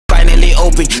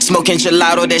open. Smoking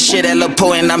gelato, that shit at La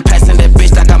Po, and I'm passing that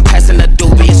bitch like I'm passing the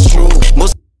doobie. It's true.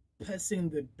 Passing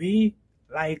the B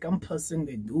like I'm passing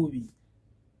the doobie.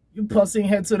 You passing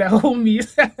her to the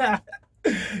homies.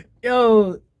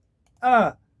 Yo,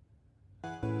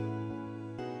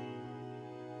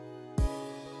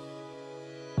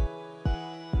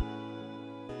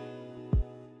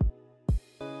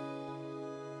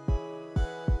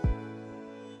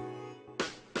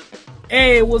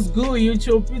 Hey, what's good,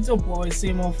 YouTube? It's your boy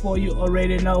Sim04. You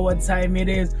already know what time it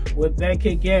is. We're back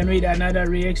again with another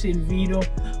reaction video.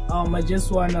 I just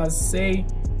wanna say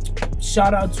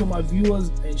shout out to my viewers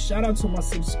and shout out to my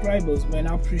subscribers, man.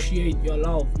 I appreciate your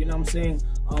love, you know what I'm saying?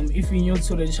 If you're new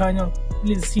to the channel,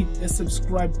 please hit the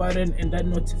subscribe button and that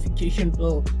notification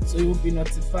bell so you'll be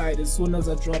notified as soon as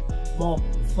I drop more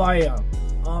fire.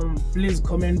 Please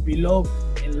comment below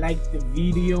and like the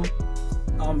video.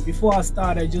 Before I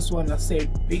start, I just want to say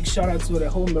big shout out to the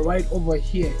homie right over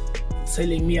here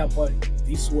telling me about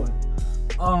this one.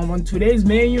 On today's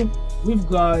menu, we've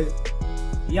got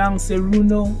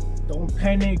Yungseruno, Don't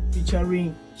Panic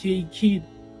featuring k.keed,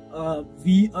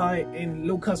 VI and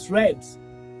Lucasraps.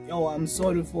 Yo, I'm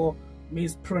sorry for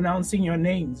mispronouncing your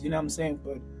names, you know what I'm saying,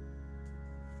 but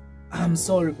I'm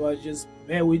sorry, but just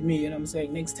bear with me, you know what I'm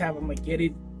saying. Next time I'm gonna get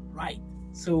it right.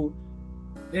 So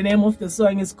the name of the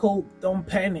song is called Don't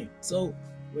Panic. So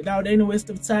without any waste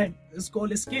of time, let's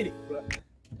get it, bro.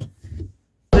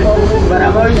 But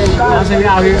I've already started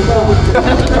out here.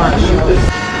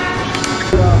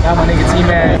 Got my nigga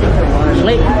T-Man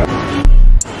late.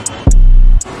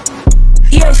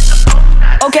 Yes.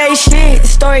 Okay, shit,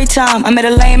 story time. I met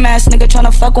a lame ass nigga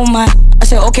tryna fuck with mine. I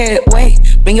said, okay,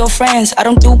 wait, bring your friends. I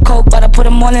don't do coke, but I put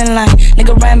them all in line.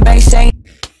 Nigga ran back saying,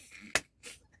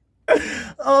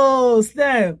 oh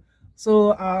snap.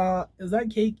 So is that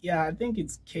K? Yeah, I think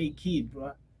it's k.keed,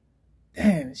 bro.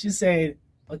 Damn, she said,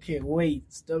 okay,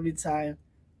 wait, story time.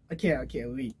 Okay,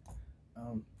 wait.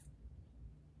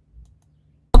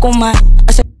 fuck on my.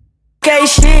 I said, okay,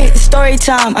 shit, story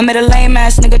time. I met a lame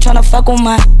ass nigga tryna fuck on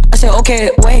my. I said, okay,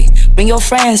 wait, bring your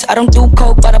friends. I don't do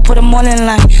coke, but I put them all in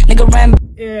line. Nigga ran.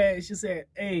 Yeah, she said,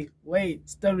 hey, wait,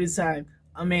 story time.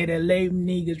 I made a lame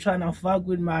nigga tryna fuck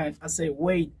with mine. I said,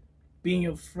 wait, being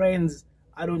your friends,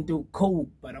 I don't do coke,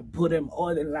 but I put them all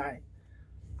in line.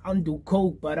 I don't do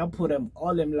coke, but I put them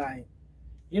all in line.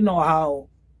 You know how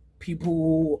people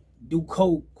who do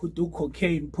coke, who do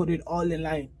cocaine, put it all in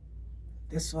line.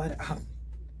 That's what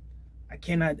I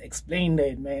cannot explain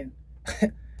that, man.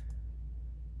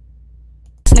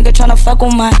 Nigga tryna fuck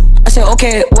on my. I said,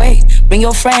 okay, wait, bring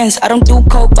your friends. I don't do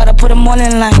coke, but I put them all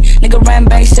in line. Nigga ran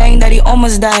back saying that he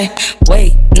almost died.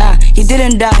 Wait, nah, he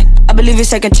didn't die. I believe in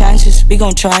second chances, we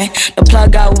gon' try. The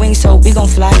plug got wings, so we gon'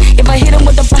 fly. If I hit him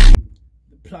with the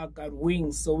plug got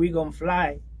wings, so we gon'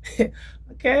 fly.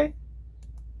 Okay.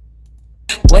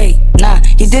 Wait, nah,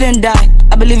 he didn't die.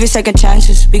 I believe in second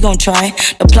chances, we gon' try.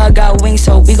 The plug got wings,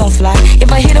 so we gon' fly.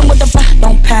 If I hit him with the pot,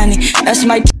 don't panic. That's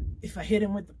my. If I hit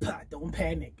him with the pot, don't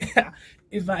panic.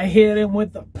 If I hit him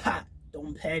with the pot,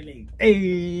 don't panic.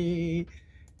 Hey.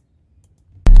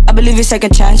 I believe in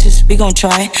second chances, we gon'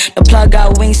 try. The plug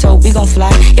got wings, so we gon'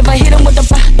 fly. If I hit him with the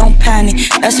pot, don't panic.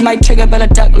 That's my trigger, better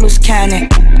duck, loose cannon.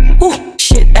 Ooh,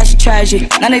 shit, that's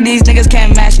tragic. None of these niggas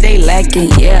can't match, they lacking.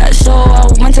 Yeah, so I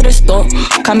went to the store,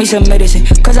 got me some medicine.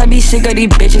 Cause I be sick of these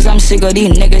bitches, I'm sick of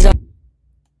these niggas.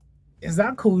 Is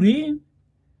that codeine?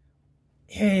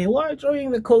 Hey, why are you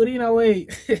throwing the codeine away?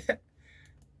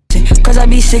 Cause I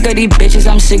be sick of these bitches,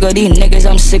 I'm sick of these niggas,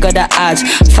 I'm sick of the odds.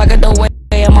 Fuck it the way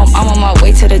I'm on my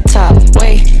way to the top.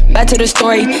 Wait, back to the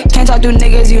story. Can't talk to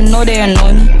niggas, you know they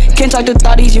annoy me. Can't talk to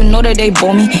thotties, you know that they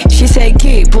bore me. She said,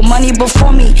 kid, put money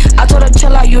before me. I told her,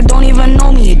 chill out, you don't even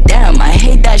know me. Damn, I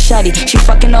hate that shawty, she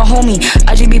fucking a homie.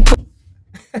 I just be put.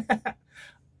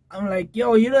 I'm like,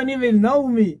 yo, you don't even know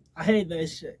me. I hate that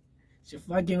shit. She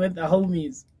fucking with the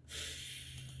homies.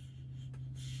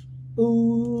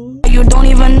 Ooh. You don't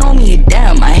even know me,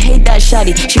 damn, I hate that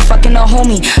shawty, she fucking a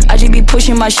homie. I just be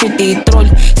pushing my shit, they throw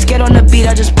it. Scared on the beat,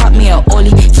 I just pop me a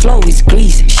ollie. Flow is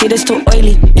greasy, shit is too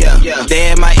oily. Yeah,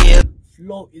 they in my ear.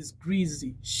 Flow is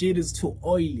greasy, shit is too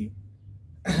oily.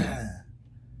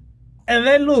 And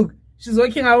then look, she's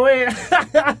walking away.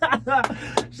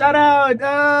 Shout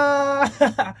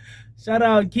out, shout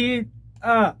out, kid.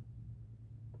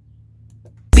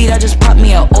 I just pop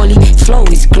me a ollie. Flow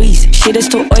is grease, shit is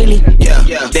too oily.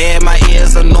 Yeah, they in my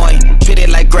ears annoying. Treat it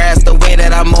like grass the way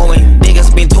that I'm mowing.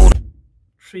 Niggas been told.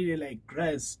 Treat it like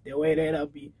grass the way that I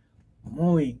be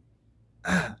mowing.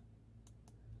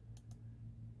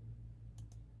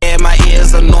 In my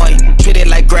ears annoying. Treat it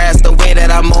like grass the way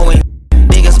that I'm mowing.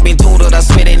 Niggas been told that I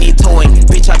sweat and he towing.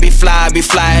 Bitch, I be fly I be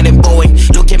flying and Boeing.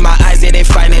 Look in my eyes, yeah, they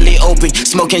finally open.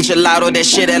 Smoking gelato, that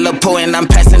shit at La and I'm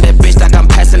passing that bitch like I'm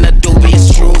passing a doobie.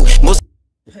 It's true.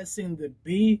 Passing the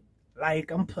B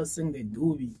like I'm passing the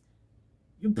doobie.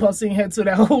 You passing her to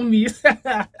the homies.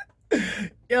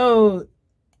 Yo,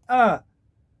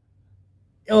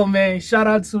 yo, man, shout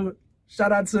out to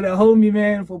the homie,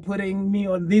 man, for putting me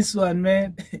on this one,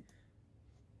 man.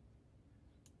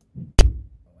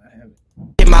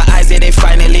 In my eyes, yeah, they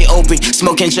finally open.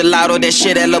 Smoking gelato, that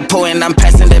shit at La and I'm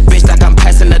passing that bitch like I'm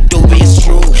passing a doobie. It's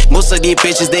true. Most of these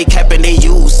bitches, they cap and they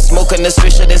use. Smoking the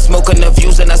swisher, they smoking the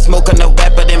views. And I smoking the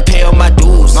rapper, then pay all my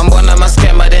dues. I'm one of my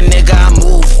scammer, then nigga, I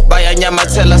move. Buy a nyama,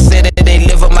 tell her, say that they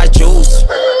live on my juice.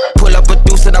 Pull up a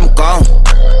deuce and I'm gone.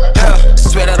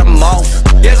 Swear that I'm off.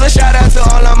 Here's a shout out to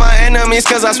all of my enemies,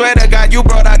 cause I swear to God, you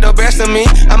brought out the best of me.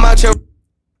 I'm out here.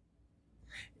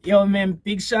 Yo, man,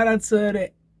 big shout out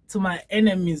to my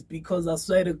enemies, because I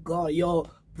swear to God, yo,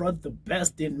 brought the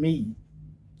best in me.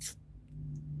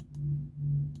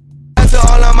 To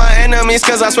all of my enemies,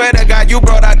 cause I swear to God, you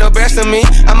brought out the best of me.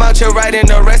 I'm out here writing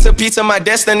the recipe to my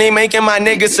destiny, making my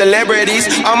niggas celebrities.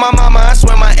 On my mama, I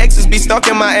swear my exes be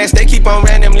stalking my ass. They keep on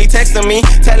randomly texting me,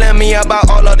 telling me about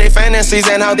all of their fantasies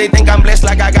and how they think I'm blessed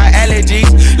like I got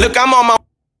allergies. Look, I'm on my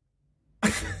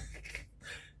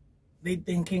They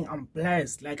thinking I'm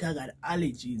blessed like I got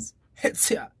allergies.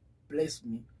 Yeah, bless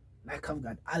me like I've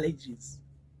got allergies.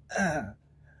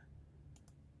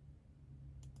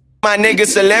 My niggas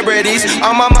celebrities.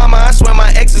 On my mama, I swear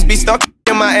my exes be stalking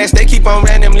my ass. They keep on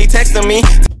randomly texting me.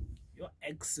 Your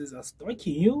exes are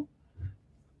stalking you?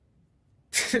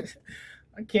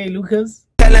 Okay, Lucas.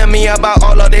 Telling me about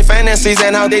all of their fantasies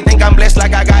and how they think I'm blessed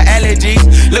like I got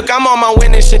allergies. Look, I'm on my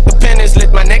winning shit, the pen is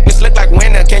lit. My necklace look like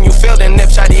winter. Can you feel the nip?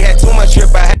 Shawty had too much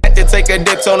drip, I had to take a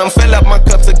dip. Told them fill up my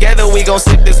cup together, we gon'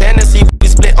 sip this Hennessy. We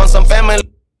split on some family.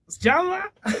 Jama?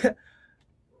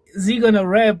 Is he gonna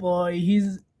rap or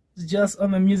he's just on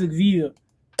the music video?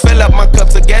 Fill up my cup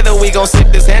together, we gon'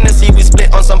 sip this Hennessy. We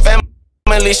split on some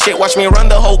family shit. Watch me run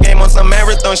the whole game on some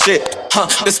marathon shit.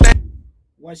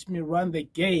 Watch me run the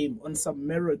game on some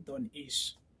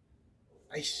marathon-ish.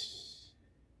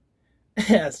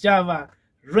 Yes, Java.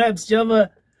 Raps,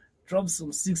 Java. Drop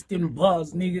some 16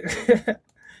 bars, nigga.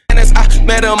 I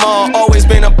met them all, always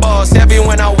been a boss. Heavy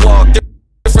when I walk,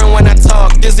 different when I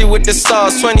talk. Dizzy with the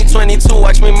sauce, 2022,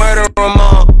 watch me murder them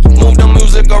all. Move the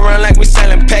music around like we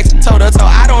selling packs. Toe to toe,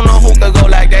 I don't know who could go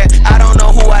like that. I don't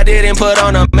know who I didn't put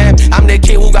on a map. I'm the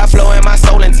kid who got flow in my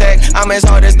soul intact. I'm as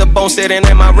hard as the bone sitting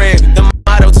in my rib. The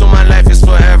motto to my life is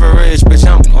forever rich, bitch,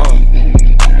 I'm gone.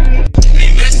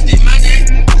 Invest in money,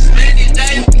 spend in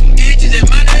time, eat the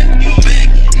money you make.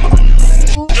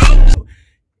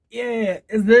 Yeah,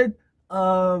 is that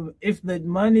if that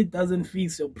money doesn't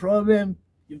fix your problem,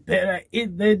 you better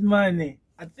eat that money.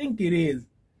 I think it is.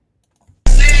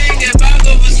 A bag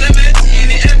of cement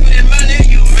in every money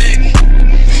you make.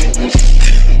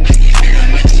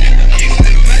 If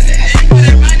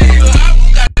the money you have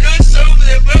cannot solve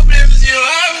the problems you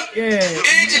have, yeah,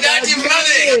 eat that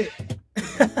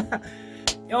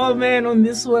money. Yo, man, on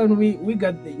this one we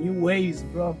got the new waves,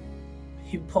 bro.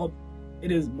 Hip hop,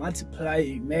 it is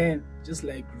multiplying, man. Just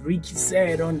like Ricky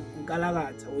said on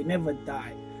Galagata, we never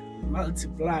die, we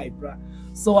multiply, bro.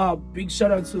 So big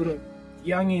shout out to the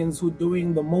youngins who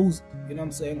doing the most, you know what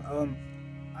I'm saying?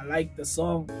 I like the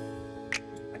song.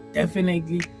 I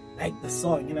definitely like the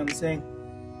song, you know what I'm saying?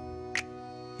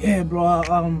 Yeah, bro.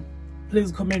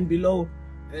 Please comment below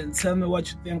and tell me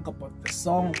what you think about the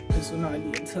song personally,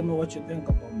 and tell me what you think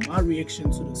about my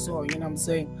reaction to the song, you know what I'm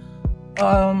saying?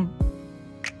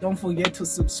 Don't forget to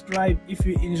subscribe. If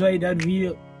you enjoyed that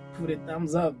video, put a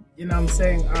thumbs up, you know what I'm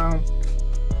saying?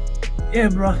 Yeah,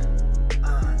 bro.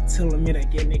 Until we meet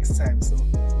again next time, so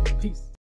peace.